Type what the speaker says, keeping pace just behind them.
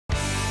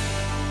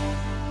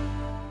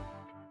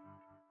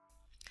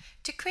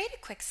To create a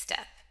quick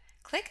step,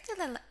 click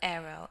the little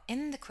arrow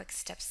in the Quick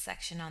Steps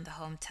section on the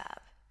Home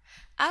tab.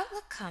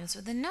 Outlook comes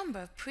with a number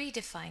of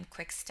predefined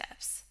quick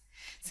steps.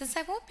 Since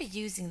I won't be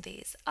using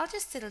these, I'll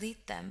just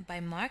delete them by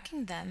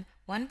marking them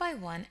one by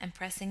one and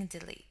pressing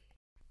delete.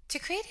 To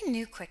create a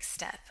new quick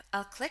step,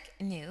 I'll click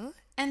New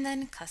and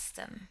then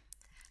Custom.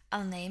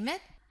 I'll name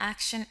it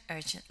Action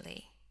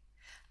Urgently.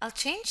 I'll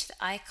change the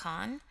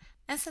icon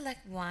and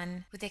select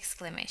one with the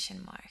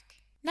exclamation mark.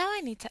 Now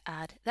I need to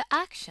add the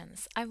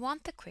actions I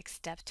want the quick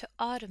step to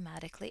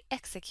automatically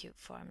execute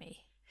for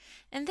me.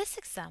 In this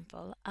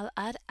example, I'll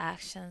add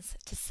actions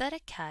to set a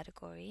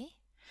category,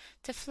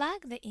 to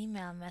flag the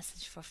email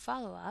message for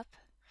follow-up,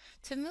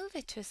 to move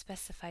it to a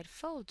specified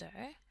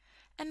folder,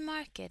 and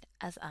mark it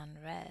as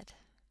unread.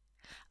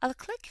 I'll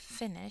click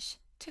Finish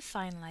to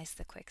finalize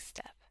the quick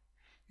step.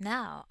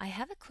 Now I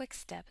have a quick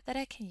step that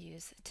I can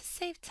use to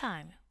save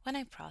time when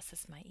I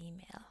process my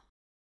email.